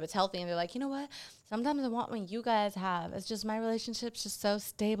relationship, it's healthy, and they're like, you know what? Sometimes I want what you guys have. It's just my relationship's just so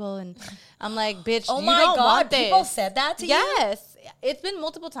stable. And I'm like, bitch, oh you my don't God, want this. people said that to you? Yes. It's been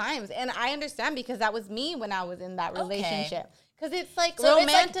multiple times. And I understand, because that was me when I was in that relationship. Because it's like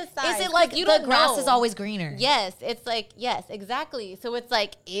romanticized. Is it like you the grass is always greener? Yes. It's like, yes, exactly. So it's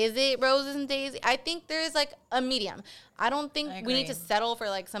like, is it roses and daisies? I think there is like a medium. I don't think we need to settle for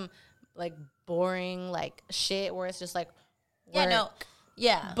like some like boring like shit where it's just like work.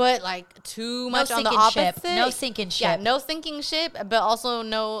 Yeah. But like too much on the opposite. No sinking ship. Yeah, no sinking ship, but also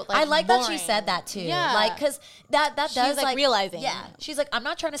no like I like boring. that she said that too. Yeah. Like, because that She does was, like, realizing. Yeah. She's like, I'm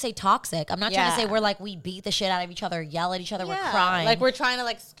not trying to say toxic. I'm not trying to say we're like, we beat the shit out of each other, yell at each other, we're crying. Like, we're trying to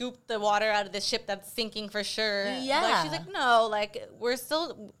like scoop the water out of this ship that's sinking for sure. Yeah. Like, she's like, no, like I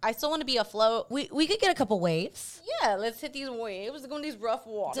still want to be afloat. We could get a couple waves. Yeah, let's hit these waves. Go in these rough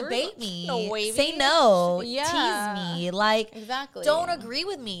waters. Debate me. No wavy. Say no. Yeah. Tease me. Like, exactly. Don't agree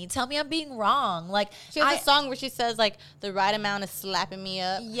with me. Tell me I'm being wrong. Like, she has a song where she says like the right amount of slapping me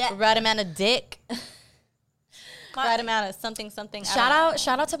up. Yeah. The right amount of dick. Right amount of something. Shout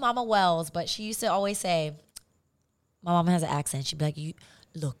out to Mama Wells, but she used to always say, my mom has an accent. She'd be like,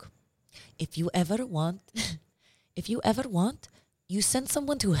 look, if you ever want, you send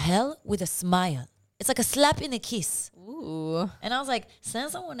someone to hell with a smile. It's like a slap and a kiss. Ooh. And I was like,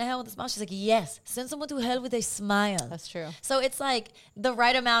 send someone to hell with a smile? She's like, yes, send someone to hell with a smile. That's true. So it's like the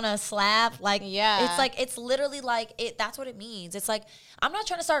right amount of slap. Like, yeah. It's like, it's literally like, that's what it means. It's like, I'm not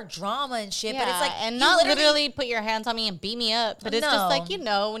trying to start drama and shit, but it's like, and not literally put your hands on me and beat me up. But it's just like,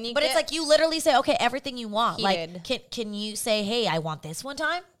 when you it's like, you literally say, okay, everything you want. Heated. Like, can you say, hey, I want this one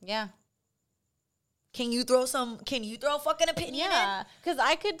time? Yeah. Can you throw fucking opinion in? Yeah. Because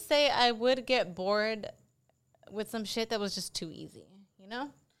I could say I would get bored with some shit that was just too easy, you know?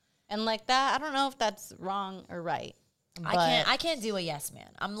 And like that, I don't know if that's wrong or right. I can't do a yes man.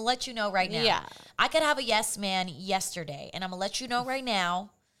 I'm gonna let you know right now. Yeah. I could have a yes man yesterday, and I'm gonna let you know right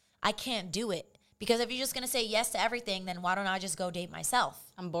now, I can't do it. Because if you're just going to say yes to everything, then why don't I just go date myself?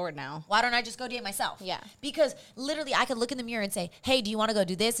 I'm bored now. Why don't I just go date myself? Yeah. Because literally I could look in the mirror and say, hey, do you want to go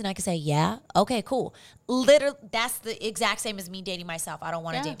do this? And I could say, yeah. Okay, cool. Literally, that's the exact same as me dating myself. I don't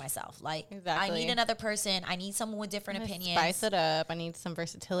want to date myself. Like, exactly. I need another person. I need someone with different opinions. Spice it up. I need some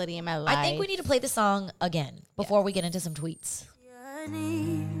versatility in my life. I think we need to play the song again before we get into some tweets.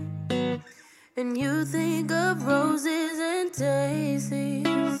 And And you think of roses and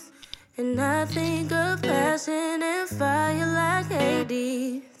daisies, and I think of passion and fire like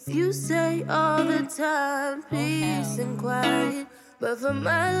Hades. You say all the time, peace and quiet, but for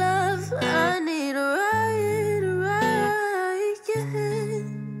my love, I need a riot,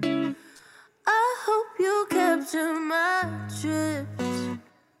 yeah. I hope you capture my drift.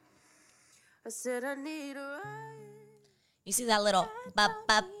 I said I need a riot. You see that little ba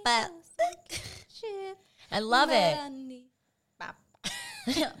ba ba? I love it. Ba,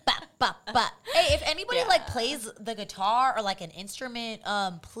 ba, ba. Hey, if anybody like plays the guitar or like an instrument,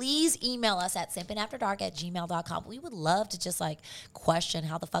 please email us at simpinafterdark@gmail.com. We would love to just like question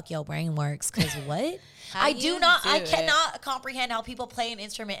how the fuck your brain works. Cause what? I cannot comprehend how people play an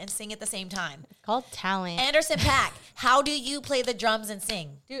instrument and sing at the same time. It's called talent. Anderson .Paak, how do you play the drums and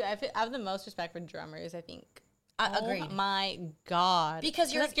sing? Dude, I have the most respect for drummers, I think. Agreed. Oh my God.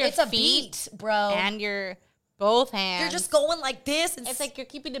 Because your it's a beat, bro. And your both hands. You're just going like this. And it's like you're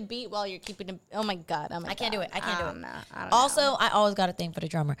keeping the beat while you're keeping the... Oh my God. I can't do it. I can't do it. I don't Also, know. I always got a thing for the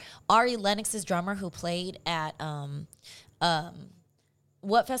drummer. Ari Lennox's drummer who played at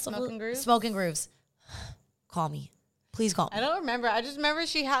what festival? Smoking Grooves? Smoking Grooves. Call me. Please call me. I don't remember. I just remember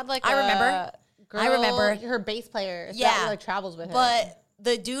she had like I remember. Her bass player. Yeah. That like travels with her. But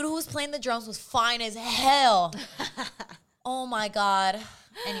the dude who was playing the drums was fine as hell. Oh my God.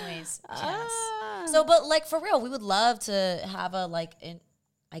 Anyways, yes. So, but like for real, we would love to have a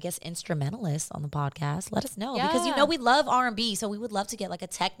instrumentalist on the podcast. Let us know because we love R&B, so we would love to get like a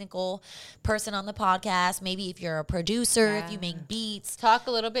technical person on the podcast. Maybe if you're a producer, if you make beats, talk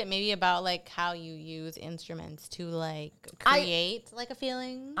a little bit maybe about like how you use instruments to like create like a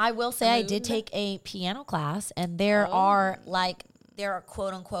feeling. I will say I did take a piano class, and there are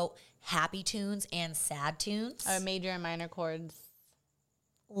quote unquote happy tunes and sad tunes. Major and minor chords.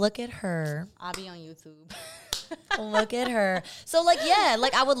 Look at her. I'll be on YouTube. Look at her. So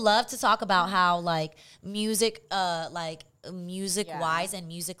I would love to talk about how like music wise and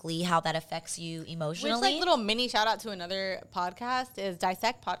musically how that affects you emotionally. Which like little mini shout out to another podcast is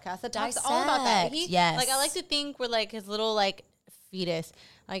Dissect podcast that talks all about that. Yes. Like I like to think we're like his little like fetus.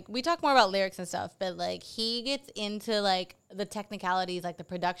 Like we talk more about lyrics and stuff, but like he gets into like the technicalities, like the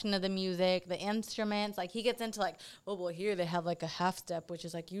production of the music, the instruments. Like he gets into like, oh well, here they have like a half step, which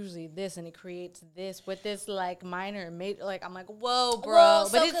is like usually this, and it creates this with this like minor major. Like I'm like, whoa, bro, well,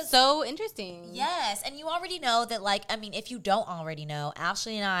 but it's so interesting. Yes, and you already know that. Like, I mean, if you don't already know,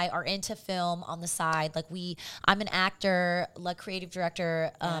 Ashley and I are into film on the side. Like I'm an actor, like creative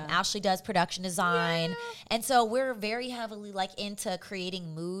director. Ashley does production design, and so we're very heavily like into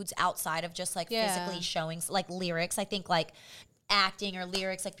creating moods outside of just like physically showing like lyrics. I think like acting or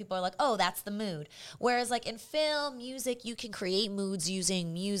lyrics, like people are like, oh, that's the mood. Whereas like in film, music, you can create moods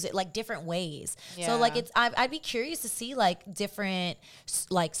using music like different ways. So like I'd be curious to see like different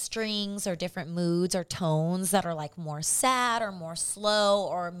like strings or different moods or tones that are like more sad or more slow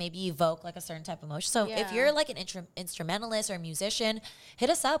or maybe evoke like a certain type of emotion. So if you're like an instrumentalist or a musician, hit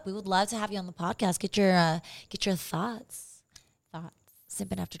us up. We would love to have you on the podcast. Get your thoughts.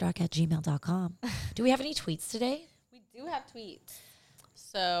 simpinafterdark@gmail.com. Do we have any tweets today? We do have tweets.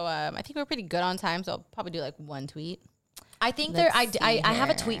 So I think we're pretty good on time, so I'll probably do like one tweet. I think I have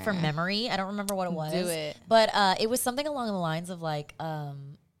a tweet from memory. I don't remember what it was. Do it. But it was something along the lines of like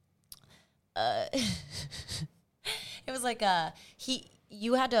it was like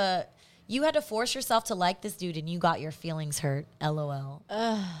you had to force yourself to like this dude and you got your feelings hurt. LOL.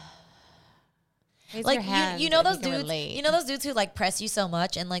 Like you know those dudes, those dudes who like press you so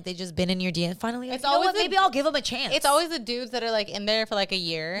much and like they just been in your DM. Finally, like, maybe I'll give them a chance. It's always the dudes that are like in there for like a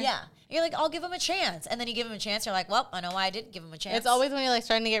year. Yeah, you're like, I'll give him a chance, and then you give him a chance. You're like, well, I know why I didn't give him a chance. It's always when you're like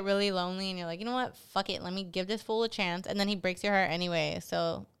starting to get really lonely, and you're like, you know what, fuck it, let me give this fool a chance, and then he breaks your heart anyway.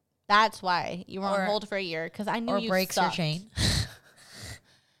 So that's why you were on hold for a year because I knew you breaks sucked. your chain.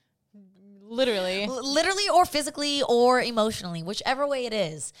 Literally or physically or emotionally, whichever way it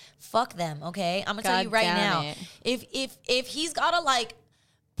is. Fuck them, okay? I'm gonna tell you right now. If he's gotta like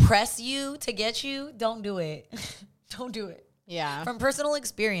press you to get you, don't do it. Don't do it. Yeah. From personal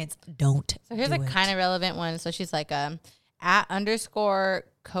experience, don't. So here's a kind of relevant one. So she's like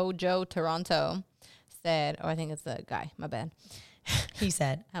 @_Kojo Toronto said, I think it's the guy. My bad. He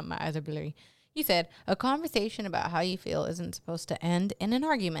said, my eyes are blurry. He said, a conversation about how you feel isn't supposed to end in an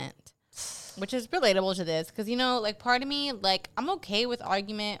argument. Which is relatable to this because, you know, like part of me, like I'm okay with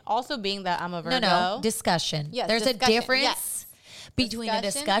argument. Also being that I'm a Virgo. No, discussion. Yes, There's discussion. a difference between a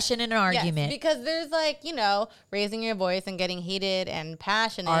discussion and an argument. Yes, because there's like, you know, raising your voice and getting heated and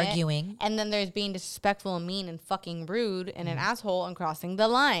passionate. Arguing. And then there's being disrespectful and mean and fucking rude and an asshole and crossing the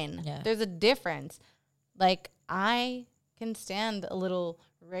line. Yeah. There's a difference. Like, I can stand a little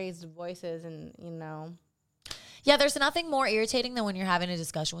raised voices and, you know. Yeah, there's nothing more irritating than when you're having a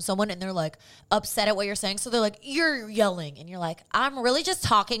discussion with someone and they're like upset at what you're saying. So they're like, you're yelling. And you're like, I'm really just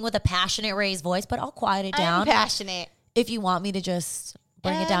talking with a passionate raised voice, but I'll quiet it down. I'm passionate. If you want me to just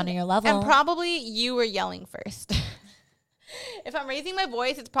bring it down to your level. And probably you were yelling first. If I'm raising my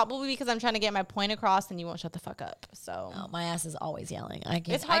voice, it's probably because I'm trying to get my point across and you won't shut the fuck up. So no, my ass is always yelling. I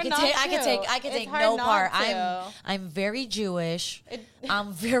can It's hard take It's hard no not part. to. I'm very Jewish.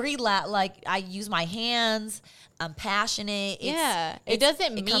 I'm very like I use my hands. I'm passionate. It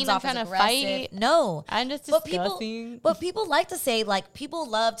doesn't mean I'm trying to fight. No, I'm just discussing. But people like to say, like, people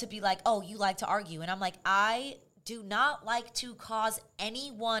love to be like, oh, you like to argue. And I'm like, I do not like to cause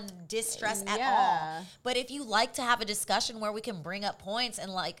anyone distress at all. But if you like to have a discussion where we can bring up points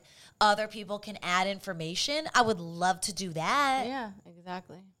and like other people can add information, I would love to do that. Yeah,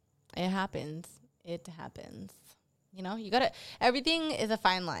 exactly. It happens. It happens. You know, you gotta, everything is a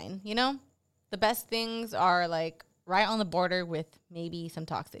fine line, you know? The best things are like right on the border with maybe some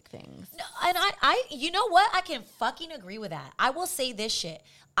toxic things. No, and I, you know what? I can fucking agree with that. I will say this shit.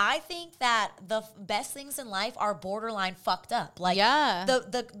 I think that the best things in life are borderline fucked up. Like,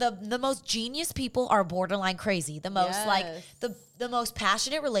 the most genius people are borderline crazy. The most like the most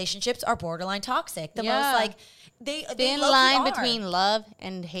passionate relationships are borderline toxic. The most like they thin line between love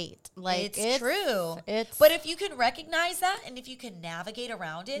and hate. Like, it's true. It's but if you can recognize that and if you can navigate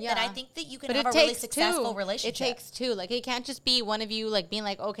around it, then I think that you can have a really successful relationship. It takes two. Like, it can't just be one of you like being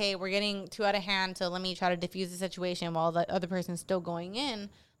like, okay, we're getting too out of hand, so let me try to diffuse the situation while the other person's still going in.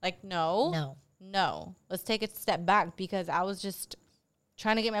 Like, no. Let's take a step back because I was just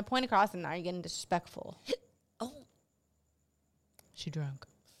trying to get my point across and now you're getting disrespectful. Oh. She drunk.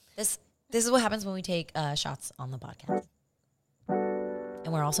 This is what happens when we take shots on the podcast.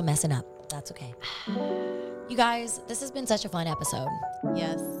 And we're also messing up. That's okay. You guys, this has been such a fun episode.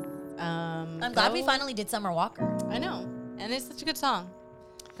 Yes. I'm glad we finally did Summer Walker. I know. And it's such a good song.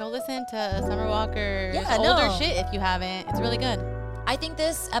 Go listen to Summer Walker's older shit if you haven't. It's really good. I think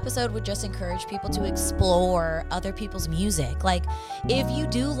this episode would just encourage people to explore other people's music. Like, if you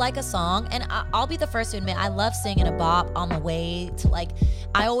do like a song, and I'll be the first to admit, I love singing a bop on the way to, like,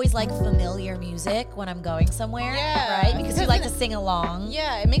 I always like familiar music when I'm going somewhere, right? Because you like to sing along.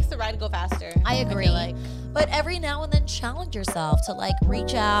 Yeah, it makes the ride go faster. I agree. But every now and then challenge yourself to, like,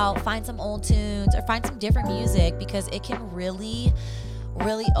 reach out, find some old tunes, or find some different music, because it can really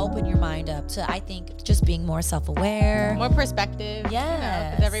open your mind up to, I think, just being more self-aware. More perspective.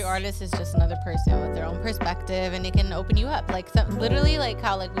 Yeah. Because every artist is just another person with their own perspective, and it can open you up. Like, literally, like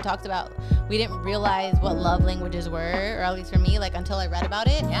how, like, we talked about, we didn't realize what love languages were, or at least for me, like, until I read about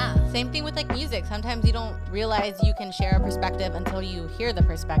it. Yeah. Same thing with, like, music. Sometimes you don't realize you can share a perspective until you hear the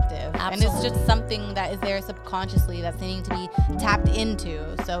perspective. Absolutely. And it's just something that is there subconsciously that's needing to be tapped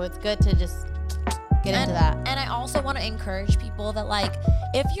into. So it's good to just get into that. And I also want to encourage people that, like,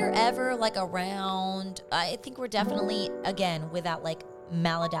 if you're ever, like, around, I think we're definitely, again, with that, like,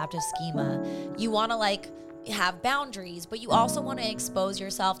 maladaptive schema, you want to, like, have boundaries, but you also want to expose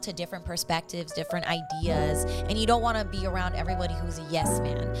yourself to different perspectives, different ideas, and you don't want to be around everybody who's a yes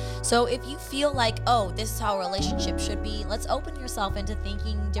man. So if you feel like, oh, this is how a relationship should be, let's open yourself into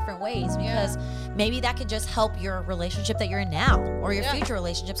thinking different ways, because maybe that could just help your relationship that you're in now, or your future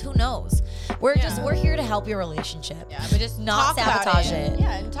relationships. Who knows? We're here to help your relationship. Yeah, but just not sabotage it.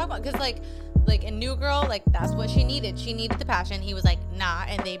 Yeah, and talk about, because like in New Girl, like, that's what she needed. She needed the passion. He was like, nah,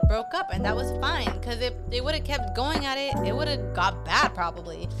 and they broke up, and that was fine. Because if they would have kept going at it, it would have got bad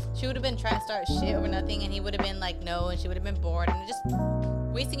probably. She would have been trying to start shit over nothing, and he would have been like, no, and she would have been bored, and just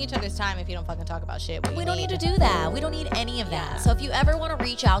wasting each other's time if you don't fucking talk about shit. We don't need to do that. We don't need any of that. So if you ever want to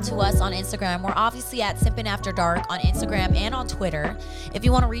reach out to us on Instagram, we're obviously at Simpin' After Dark on Instagram and on Twitter. If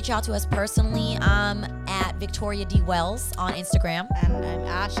you want to reach out to us personally, I'm at Victoria D. Wells on Instagram. And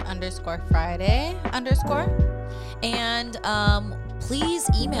I'm Ash_Friday_. And please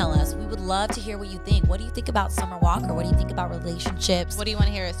email us. We would love to hear what you think. What do you think about Summer Walker? What do you think about relationships? What do you want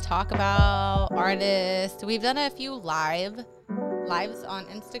to hear us talk about? Artists. We've done a few lives on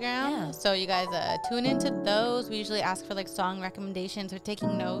Instagram, so you guys tune into those. We usually ask for, like, song recommendations or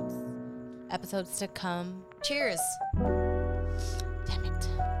taking notes. Episodes to come. Cheers. Damn it.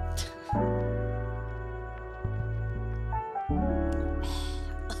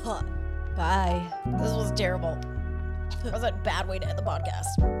 Bye. This was terrible. That was a bad way to end the podcast.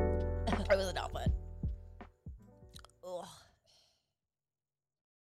 It was not fun.